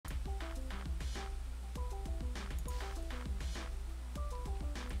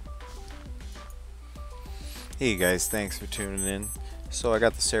Hey guys, thanks for tuning in. So I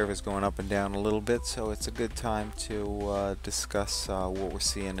got the servers going up and down a little bit, so it's a good time to discuss what we're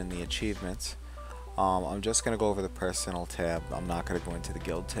seeing in the achievements. I'm just going to go over the personal tab. I'm not going to go into the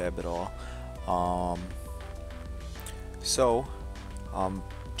guild tab at all. Um, so,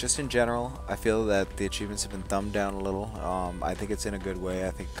 just in general, I feel that the achievements have been thumbed down a little. I think it's in a good way.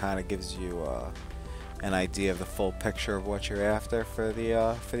 I think it kind of gives you an idea of the full picture of what you're after for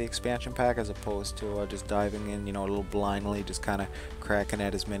the expansion pack, as opposed to just diving in, a little blindly, just kind of cracking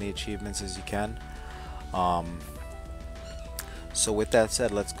at as many achievements as you can. So with that said,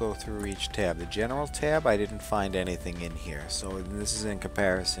 let's go through each tab. The general tab, I didn't find anything in here. So this is in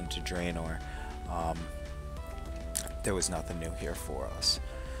comparison to Draenor. There was nothing new here for us.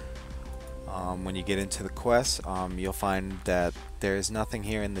 When you get into the quests, you'll find that there's nothing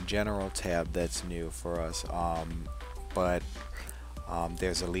here in the general tab that's new for us, but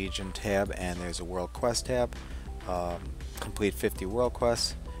there's a Legion tab and there's a World Quest tab. Complete 50 World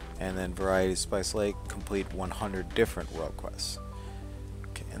Quests, and then Variety Spice Lake, complete 100 different World Quests.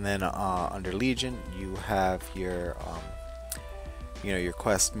 Okay, and then under Legion, you have your your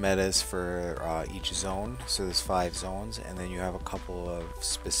quest metas for each zone. So there's 5 zones, and then you have a couple of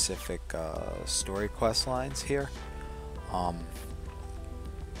specific story quest lines here,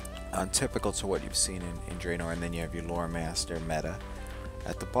 typical to what you've seen in Draenor. And then you have your lore master meta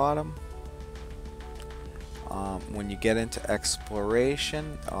at the bottom. When you get into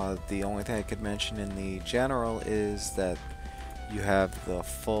exploration, the only thing I could mention in the general is that you have the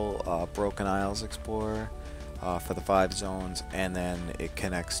full Broken Isles Explorer for the 5 zones, and then it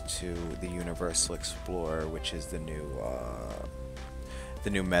connects to the Universal Explorer, which is the new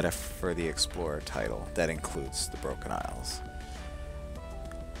meta for the Explorer title that includes the Broken Isles.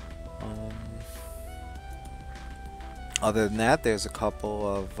 Other than that, there's a couple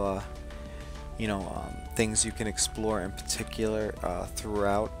of things you can explore in particular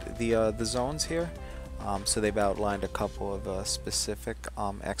throughout the zones here. So they've outlined a couple of specific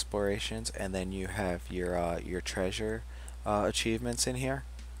explorations, and then you have your treasure achievements in here.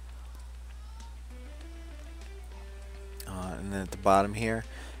 And then at the bottom here,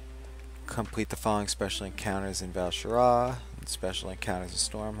 complete the following special encounters in Val'sharah, special encounters in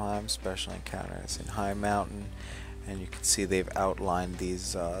Stormheim, special encounters in High Mountain, and you can see they've outlined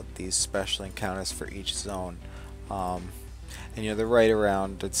these special encounters for each zone. And they're right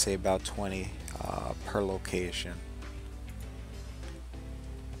around, I'd say, about 20 per location.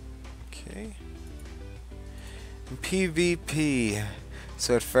 Okay. And PvP.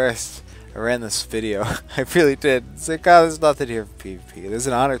 So at first I ran this video. I really did. It's like, oh, there's nothing here for PvP. There's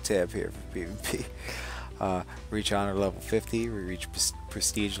an honor tab here for PvP. Reach honor level 50. We reach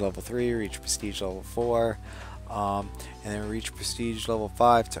prestige level 3. Reach prestige level 4. And then reach prestige level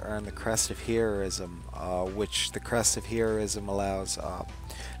 5 to earn the Crest of Heroism, which the Crest of Heroism allows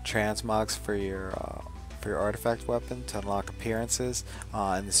transmogs for your artifact weapon to unlock appearances,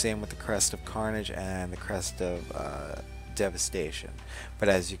 and the same with the Crest of Carnage and the Crest of Devastation. But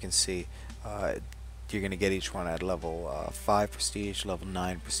as you can see, you're going to get each one at level 5 prestige, level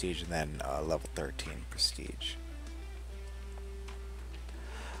 9 prestige, and then level 13 prestige.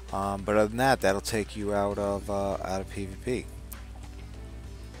 But other than that, that'll take you out of PvP.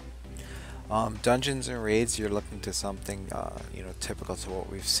 Dungeons and raids, you're looking to something typical to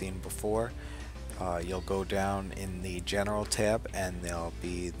what we've seen before. You'll go down in the general tab, and there'll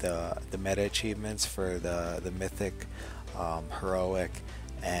be the meta achievements for the mythic, heroic,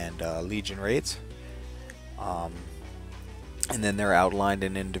 and Legion raids. And then they're outlined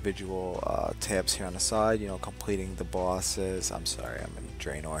in individual tabs here on the side. Completing the bosses. I'm sorry, I'm in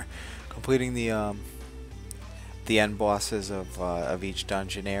Draenor. Completing the end bosses of each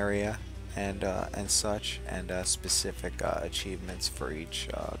dungeon area, and such, and specific achievements for each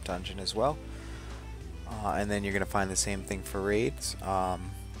dungeon as well. And then you're gonna find the same thing for raids.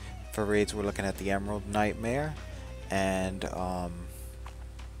 For raids, we're looking at the Emerald Nightmare, and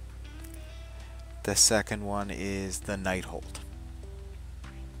the second one is the Nighthold.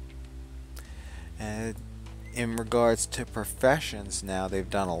 And in regards to professions, now they've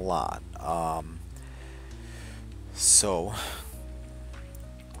done a lot.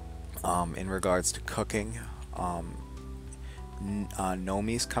 In regards to cooking,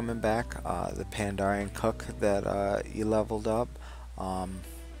 Nomi's coming back, the Pandarian cook that you leveled up. You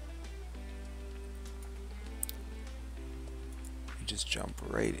just jump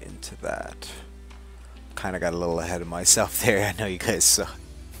right into that. Kind of got a little ahead of myself there. I know you guys saw.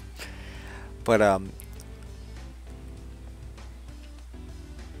 But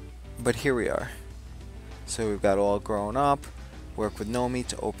here we are. So we've got all grown up. Work with Nomi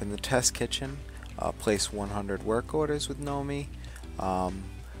to open the test kitchen. place 100 work orders with Nomi.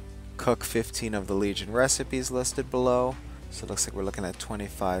 Cook 15 of the Legion recipes listed below. So it looks like we're looking at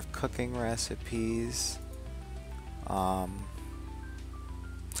 25 cooking recipes. Let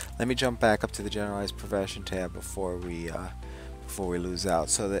me jump back up to the generalized profession tab before we lose out.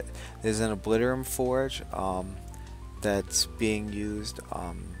 So that there's an Obliterum Forge that's being used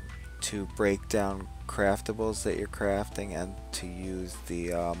to break down craftables that you're crafting and to use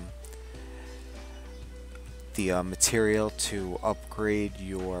the material to upgrade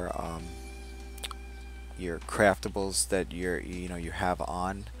your craftables that you have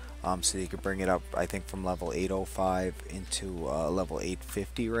on, so you could bring it up, I think, from level 805 into level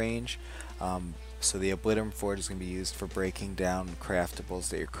 850 range. So the Obliterum Forge is going to be used for breaking down craftables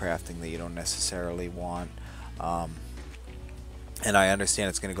that you're crafting that you don't necessarily want. And I understand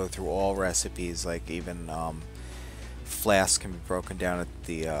it's going to go through all recipes, like even flasks can be broken down at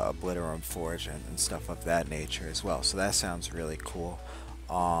the Obliterum Forge and stuff of that nature as well. So that sounds really cool.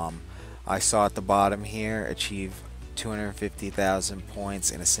 I saw at the bottom here, achieve 250,000 points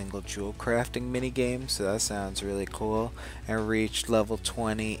in a single jewel crafting minigame, so that sounds really cool. And reached level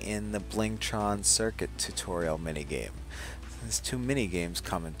 20 in the Blingtron circuit tutorial minigame. There's 2 minigames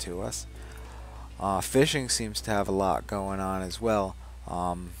coming to us. Fishing seems to have a lot going on as well.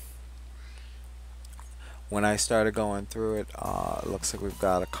 When I started going through it, it looks like we've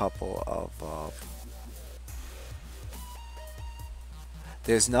got a couple of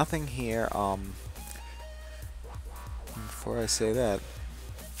there's nothing here. Before I say that,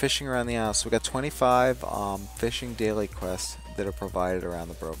 fishing around the isles. So we got 25 fishing daily quests that are provided around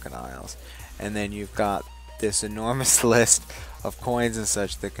the Broken Isles, and then you've got this enormous list of coins and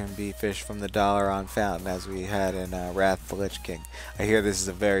such that can be fished from the Dalaran Fountain, as we had in Wrath of the Lich King. I hear this is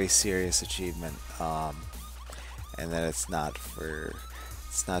a very serious achievement, and that it's not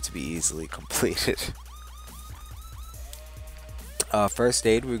to be easily completed. First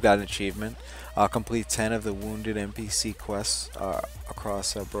aid, we've got an achievement. Complete 10 of the wounded NPC quests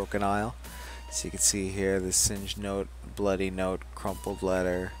across Broken Isle. So you can see here the singed note, bloody note, crumpled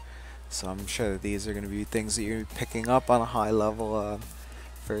letter. So I'm sure that these are going to be things that you're picking up on a high level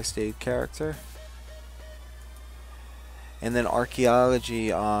first aid character. And then archaeology,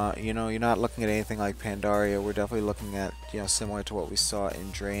 you're not looking at anything like Pandaria. We're definitely looking at, similar to what we saw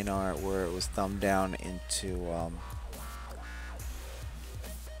in Draenor, where it was thumbed down into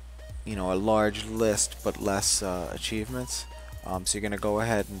a large list but less achievements. So you're going to go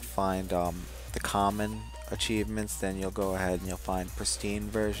ahead and find the common achievements, then you'll go ahead and you'll find pristine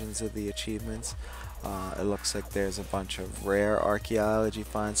versions of the achievements. It looks like there's a bunch of rare archaeology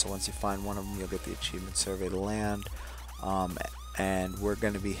finds, so once you find one of them, you'll get the achievement Survey the Land. And we're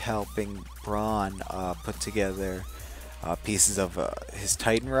going to be helping Braun put together pieces of his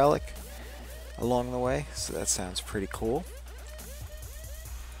Titan relic along the way, so that sounds pretty cool.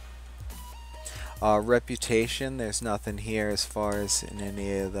 Reputation, there's nothing here as far as in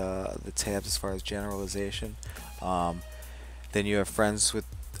any of the tabs as far as generalization. Then you have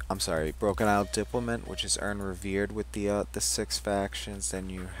Broken Isle Diplomat, which is Earn Revered with the 6 factions. Then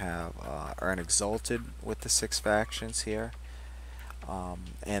you have Earn Exalted with the 6 factions here.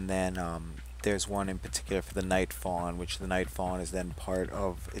 And then there's one in particular for the Night Fawn, which the Night Fawn is then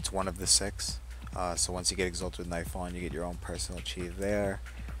it's one of the 6. So once you get Exalted with Night Fawn, you get your own personal achieve there.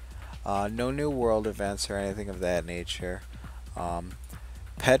 No new world events or anything of that nature.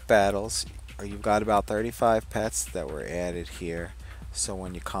 Pet battles, you've got about 35 pets that were added here. So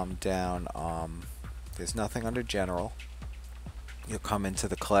when you come down, there's nothing under general. You'll come into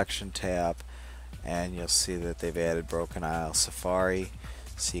the collection tab and you'll see that they've added Broken Isle Safari.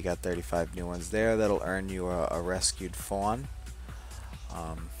 So you got 35 new ones there. That'll earn you a rescued fawn.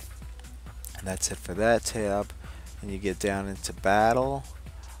 And that's it for that tab. And you get down into battle.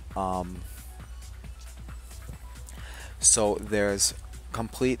 So there's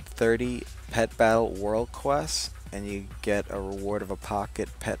complete 30 pet battle world quests, and you get a reward of a pocket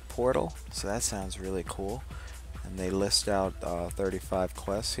pet portal. So that sounds really cool. And they list out 35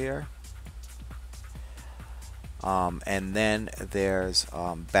 quests here. And then there's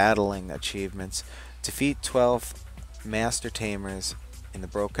battling achievements. Defeat 12 master tamers in the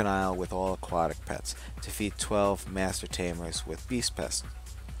Broken Isle with all aquatic pets. Defeat 12 master tamers with beast pets,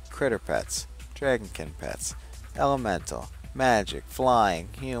 critter pets, dragonkin pets, elemental, magic, flying,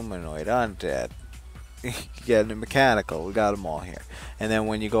 humanoid, undead. Getting mechanical, we got them all here. And then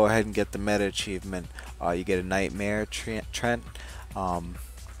when you go ahead and get the meta achievement, you get a nightmare Trent.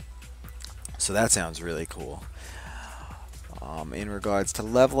 So that sounds really cool. In regards to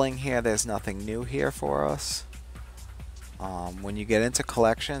leveling here, there's nothing new here for us. When you get into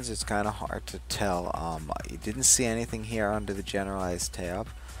collections, it's kind of hard to tell. You didn't see anything here under the generalized tab.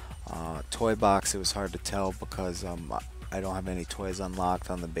 Toy box, it was hard to tell because I don't have any toys unlocked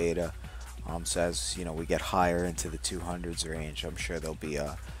on the beta. So as you know, we get higher into the 200s range, I'm sure there'll be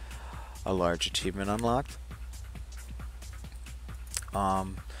a large achievement unlocked.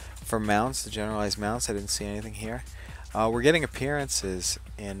 For mounts, the generalized mounts, I didn't see anything here. We're getting appearances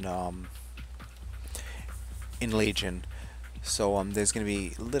in Legion, so there's going to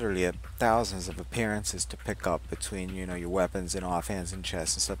be literally thousands of appearances to pick up between your weapons and offhands and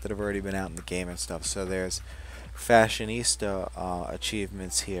chests and stuff that have already been out in the game and stuff. So there's fashionista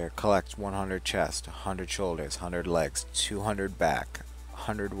achievements here. Collect 100 chest, 100 shoulders, 100 legs, 200 back,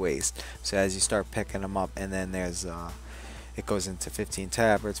 100 waist. So as you start picking them up, and then there's it goes into 15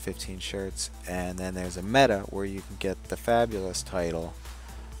 tabards, 15 shirts, and then there's a meta where you can get the fabulous title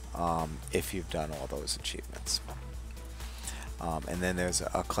if you've done all those achievements. And then there's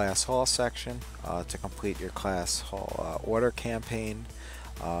a class haul section to complete your class haul order campaign,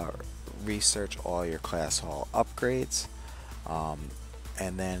 research all your class haul upgrades,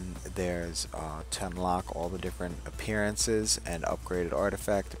 and then there's to unlock all the different appearances and upgraded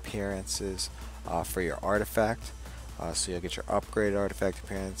artifact appearances for your artifact. So you'll get your upgraded artifact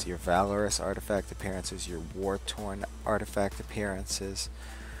appearance, your valorous artifact appearances, your war-torn artifact appearances,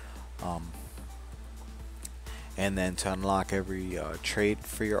 and then to unlock every trait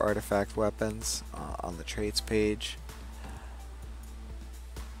for your artifact weapons on the traits page.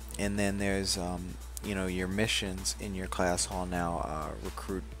 And then there's your missions in your class hall now.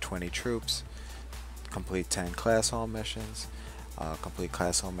 Recruit 20 troops, complete 10 class hall missions, complete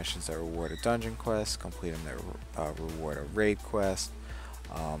class hall missions that reward a dungeon quest, complete them that reward a raid quest,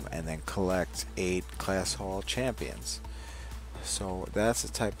 and then collect 8 class hall champions. So that's the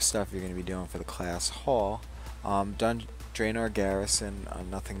type of stuff you're going to be doing for the class hall. Draenor Garrison,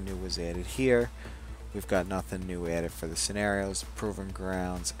 nothing new was added here. We've got nothing new added for the scenarios. Proven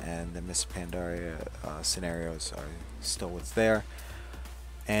Grounds and the Miss Pandaria scenarios are still what's there.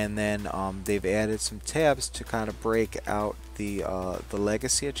 And then they've added some tabs to kind of break out the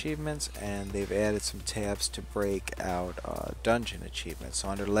legacy achievements, and they've added some tabs to break out dungeon achievements. So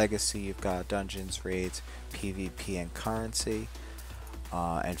under legacy, you've got dungeons, raids, PvP, and currency.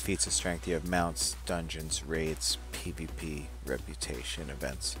 And feats of strength, you have mounts, dungeons, raids, PvP, reputation,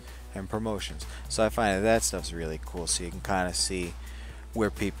 events, and promotions. So I find that stuff's really cool, so you can kind of see where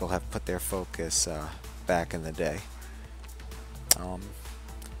people have put their focus back in the day.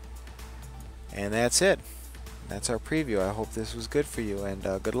 And that's it. That's our preview. I hope this was good for you, and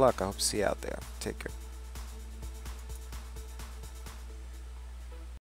good luck. I hope to see you out there. Take care.